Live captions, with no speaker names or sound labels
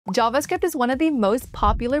JavaScript is one of the most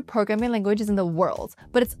popular programming languages in the world,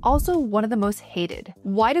 but it's also one of the most hated.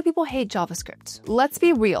 Why do people hate JavaScript? Let's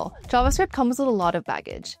be real, JavaScript comes with a lot of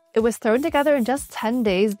baggage. It was thrown together in just 10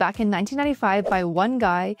 days back in 1995 by one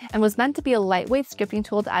guy and was meant to be a lightweight scripting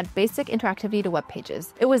tool to add basic interactivity to web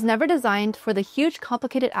pages. It was never designed for the huge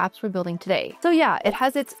complicated apps we're building today. So yeah, it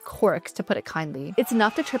has its quirks, to put it kindly. It's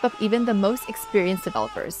enough to trip up even the most experienced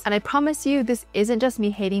developers. And I promise you, this isn't just me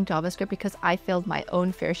hating JavaScript because I failed my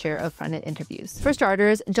own fair share of front-end interviews. For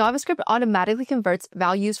starters, JavaScript automatically converts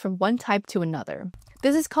values from one type to another.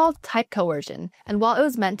 This is called type coercion, and while it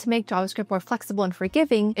was meant to make JavaScript more flexible and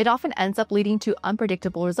forgiving, it often ends up leading to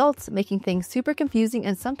unpredictable results, making things super confusing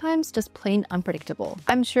and sometimes just plain unpredictable.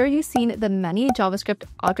 I'm sure you've seen the many JavaScript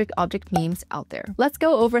object-object memes out there. Let's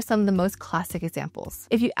go over some of the most classic examples.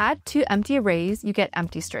 If you add two empty arrays, you get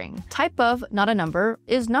empty string. Type of not a number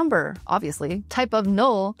is number, obviously. Type of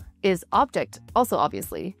null is object, also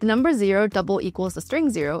obviously. The number 0 double equals the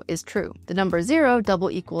string 0 is true. The number 0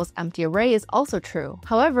 double equals empty array is also true.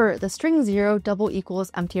 However, the string 0 double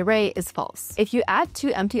equals empty array is false. If you add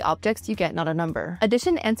two empty objects, you get not a number.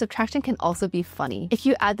 Addition and subtraction can also be funny. If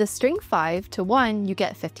you add the string 5 to 1, you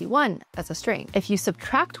get 51 as a string. If you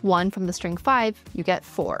subtract 1 from the string 5, you get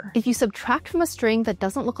 4. If you subtract from a string that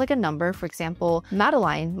doesn't look like a number, for example,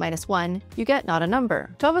 Madeline minus 1, you get not a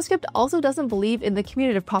number. JavaScript also doesn't believe in the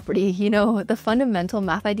commutative property. You know, the fundamental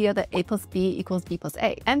math idea that a plus b equals b plus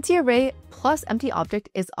a. Empty array plus empty object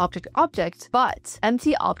is object-object, but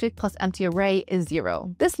empty object plus empty array is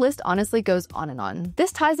 0. This list honestly goes on and on.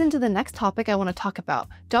 This ties into the next topic I want to talk about,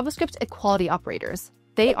 JavaScript's equality operators.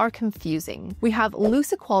 They are confusing. We have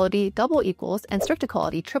loose equality, double equals, and strict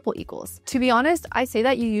equality, triple equals. To be honest, I say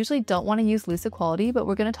that you usually don't want to use loose equality, but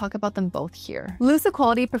we're going to talk about them both here. Loose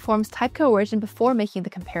equality performs type coercion before making the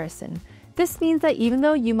comparison. This means that even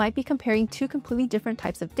though you might be comparing two completely different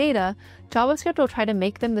types of data, JavaScript will try to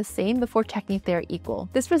make them the same before checking if they are equal.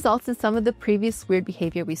 This results in some of the previous weird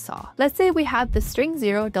behavior we saw. Let's say we have the string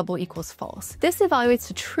 0 double equals false. This evaluates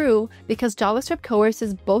to true because JavaScript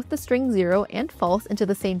coerces both the string 0 and false into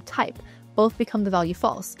the same type. Both become the value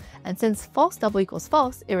false. And since false double equals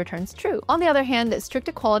false, it returns true. On the other hand, strict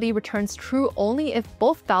equality returns true only if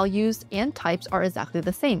both values and types are exactly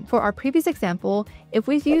the same. For our previous example, if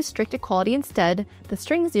we use strict equality instead, the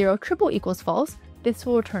string 0 triple equals false, this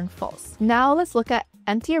will return false. Now let's look at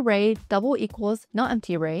empty array double equals not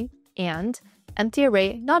empty array and empty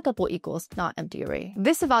array not double equals not empty array.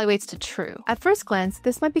 This evaluates to true. At first glance,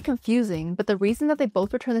 this might be confusing, but the reason that they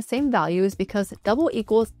both return the same value is because double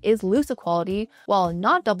equals is loose equality, while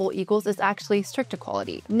not double equals is actually strict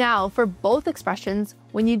equality. Now, for both expressions,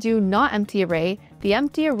 when you do not empty array, the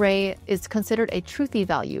empty array is considered a truthy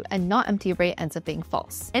value and not empty array ends up being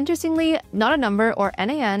false. Interestingly, not a number or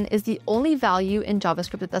NaN is the only value in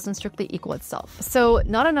JavaScript that doesn't strictly equal itself. So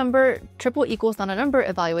not a number triple equals not a number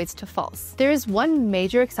evaluates to false. There is one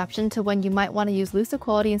major exception to when you might want to use loose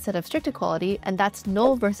equality instead of strict equality, and that's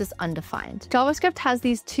null versus undefined. JavaScript has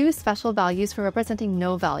these two special values for representing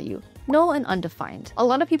no value. Null and undefined. A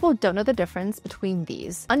lot of people don't know the difference between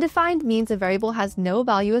these. Undefined means a variable has no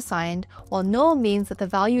value assigned, while null means that the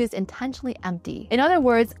value is intentionally empty. In other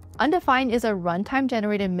words, undefined is a runtime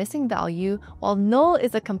generated missing value, while null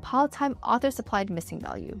is a compile time author supplied missing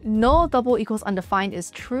value. Null double equals undefined is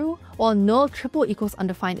true, while null triple equals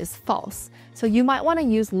undefined is false. So you might want to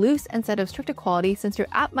use loose instead of strict equality since your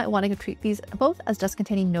app might want to treat these both as just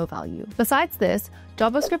containing no value. Besides this,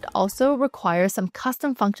 JavaScript also requires some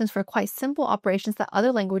custom functions for quite simple operations that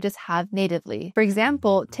other languages have natively. For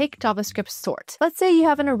example, take JavaScript sort. Let's say you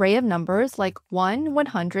have an array of numbers like 1,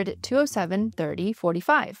 100, 207, 30,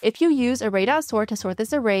 45. If you use array.sort to sort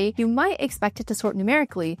this array, you might expect it to sort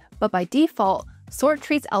numerically, but by default, sort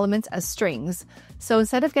treats elements as strings. So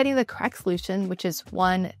instead of getting the correct solution, which is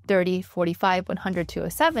 1, 30, 45, 100,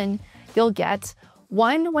 207, you'll get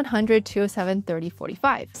 1, 100, 207, 30,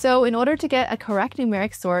 45. So in order to get a correct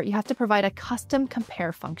numeric sort, you have to provide a custom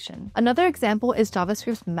compare function. Another example is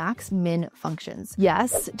JavaScript's max-min functions.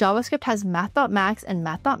 Yes, JavaScript has math.max and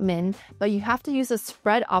math.min, but you have to use a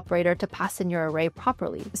spread operator to pass in your array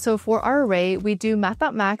properly. So for our array, we do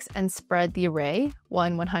math.max and spread the array,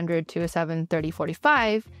 1, 100, 207, 30,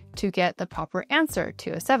 45, to get the proper answer,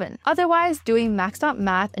 207. Otherwise, doing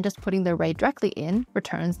max.math and just putting the array directly in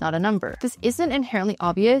returns not a number. This isn't inherently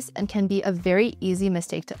obvious and can be a very easy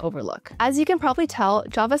mistake to overlook. As you can probably tell,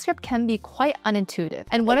 JavaScript can be quite unintuitive,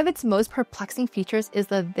 and one of its most perplexing features is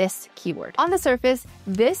the this keyword. On the surface,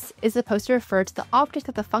 this is supposed to refer to the object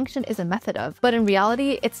that the function is a method of, but in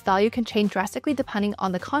reality, its value can change drastically depending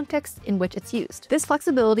on the context in which it's used. This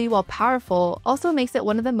flexibility, while powerful, also makes it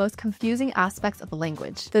one of the most confusing aspects of the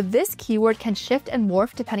language. The this keyword can shift and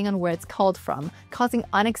morph depending on where it's called from, causing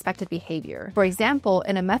unexpected behavior. For example,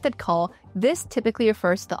 in a method call, this typically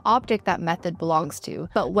refers to the object that method belongs to,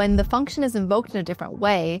 but when the function is invoked in a different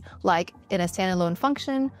way, like in a standalone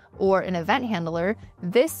function or an event handler,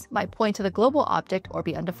 this might point to the global object or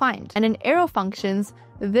be undefined. And in arrow functions,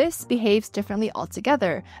 this behaves differently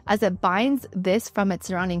altogether, as it binds this from its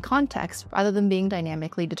surrounding context rather than being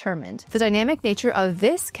dynamically determined. The dynamic nature of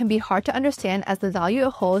this can be hard to understand as the value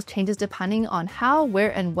it holds changes depending on how,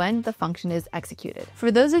 where, and when the function is executed.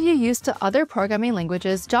 For those of you used to other programming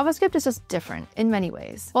languages, JavaScript is just different in many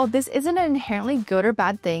ways. While this isn't an inherently good or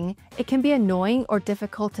bad thing, it can be annoying or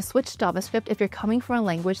difficult to switch to JavaScript if you're coming from a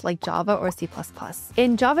language like Java or C++.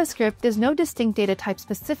 In JavaScript, there's no distinct data type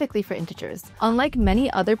specifically for integers. Unlike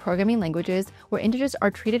many other programming languages where integers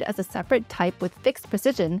are treated as a separate type with fixed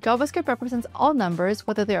precision, JavaScript represents all numbers,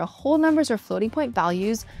 whether they are whole numbers or floating point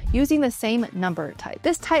values, using the same number type.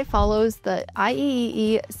 This type follows the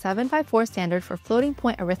IEEE 754 standard for floating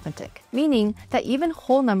point arithmetic, meaning that even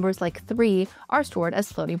whole numbers like 3 are stored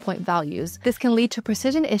as floating point values. This can lead to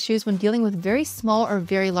precision issues when dealing with very small or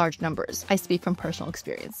very large numbers. I speak from personal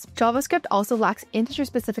experience. JavaScript also lacks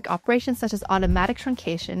integer-specific operations such as automatic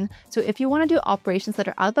truncation, so if you want to do operations that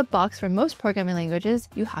are out of the box for most programming languages,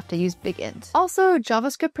 you have to use big int. Also,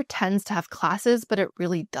 JavaScript pretends to have classes, but it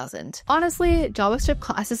really doesn't. Honestly, JavaScript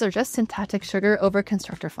classes are just syntactic sugar over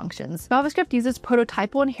constructor functions. JavaScript uses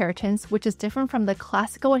prototypal inheritance, which is different from the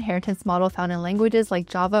classical inheritance model found in languages like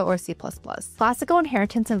Java or C++. Classical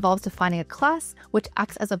inheritance involves defining a class, which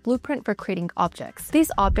acts as a blueprint for creating objects.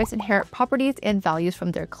 These objects inherit properties and values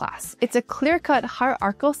from their class. It's a clear-cut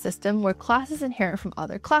hierarchical system where classes inherit from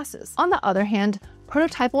other classes. On the other hand,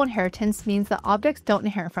 prototypal inheritance means that objects don't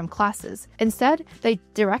inherit from classes. Instead, they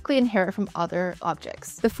directly inherit from other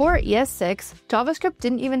objects. Before ES6, JavaScript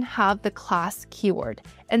didn't even have the class keyword.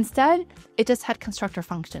 Instead, it just had constructor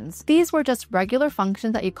functions. These were just regular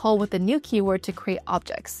functions that you call with the new keyword to create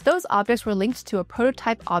objects. Those objects were linked to a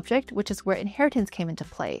prototype object, which is where inheritance came into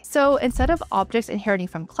play. So instead of objects inheriting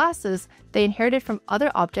from classes, they inherited from other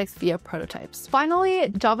objects via prototypes. Finally,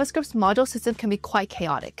 JavaScript's module system can be quite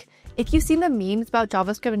chaotic. If you've seen the memes about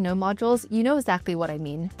JavaScript and no modules, you know exactly what I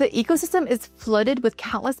mean. The ecosystem is flooded with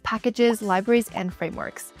countless packages, libraries, and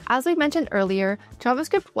frameworks. As we mentioned earlier,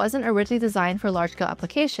 JavaScript wasn't originally designed for large-scale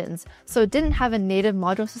applications, so it didn't have a native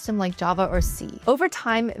module system like Java or C. Over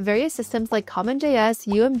time, various systems like CommonJS,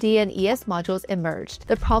 UMD, and ES modules emerged.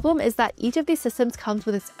 The problem is that each of these systems comes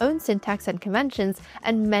with its own syntax and conventions,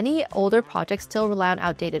 and many older projects still rely on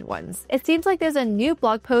outdated ones. It seems like there's a new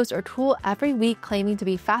blog post or tool every week claiming to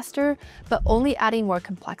be faster, but only adding more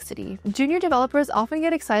complexity. Junior developers often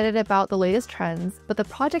get excited about the latest trends, but the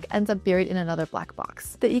project ends up buried in another black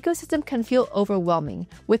box. The ecosystem can feel overwhelming,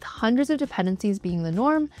 with hundreds of dependencies being the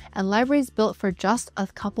norm and libraries built for just a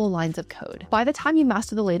couple lines of code. By the time you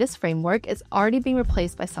master the latest framework, it's already being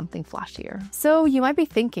replaced by something flashier. So you might be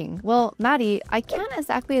thinking, well, Maddie, I can't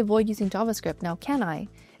exactly avoid using JavaScript now, can I?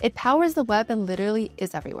 It powers the web and literally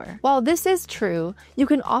is everywhere. While this is true, you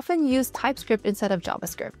can often use Typescript instead of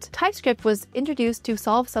JavaScript. Typescript was introduced to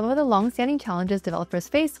solve some of the long-standing challenges developers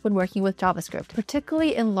face when working with JavaScript,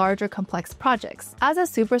 particularly in larger complex projects. As a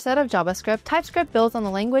superset of JavaScript, Typescript builds on the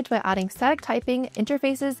language by adding static typing,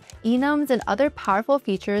 interfaces, enums, and other powerful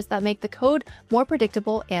features that make the code more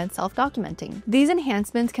predictable and self-documenting. These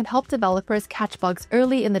enhancements can help developers catch bugs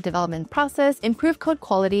early in the development process, improve code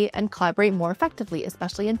quality, and collaborate more effectively,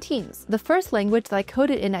 especially in teams. The first language that I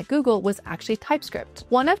coded in at Google was actually TypeScript.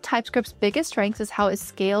 One of TypeScript's biggest strengths is how it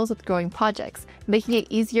scales with growing projects, making it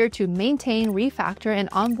easier to maintain, refactor, and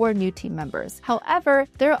onboard new team members. However,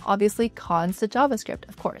 there are obviously cons to JavaScript,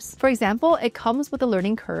 of course. For example, it comes with a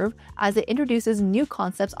learning curve as it introduces new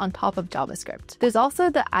concepts on top of JavaScript. There's also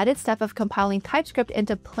the added step of compiling TypeScript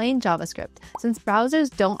into plain JavaScript, since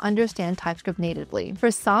browsers don't understand TypeScript natively. For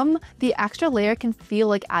some, the extra layer can feel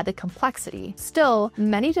like added complexity. Still,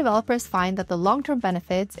 many developers find that the long-term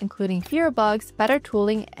benefits, including fewer bugs, better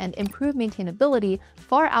tooling, and improved maintainability,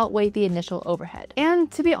 far outweigh the initial overhead.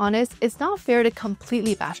 And to be honest, it's not fair to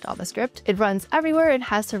completely bash JavaScript. It runs everywhere and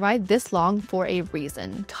has survived this long for a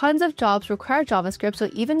reason. Tons of jobs require JavaScript, so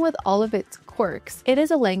even with all of its quirks, it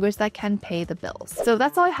is a language that can pay the bills. So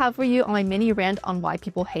that's all I have for you on my mini rant on why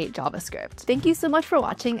people hate JavaScript. Thank you so much for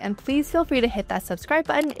watching, and please feel free to hit that subscribe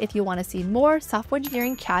button if you want to see more software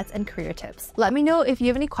engineering chats and career tips. Let me know if you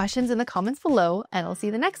have any questions in the comments below, and I'll see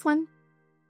you in the next one.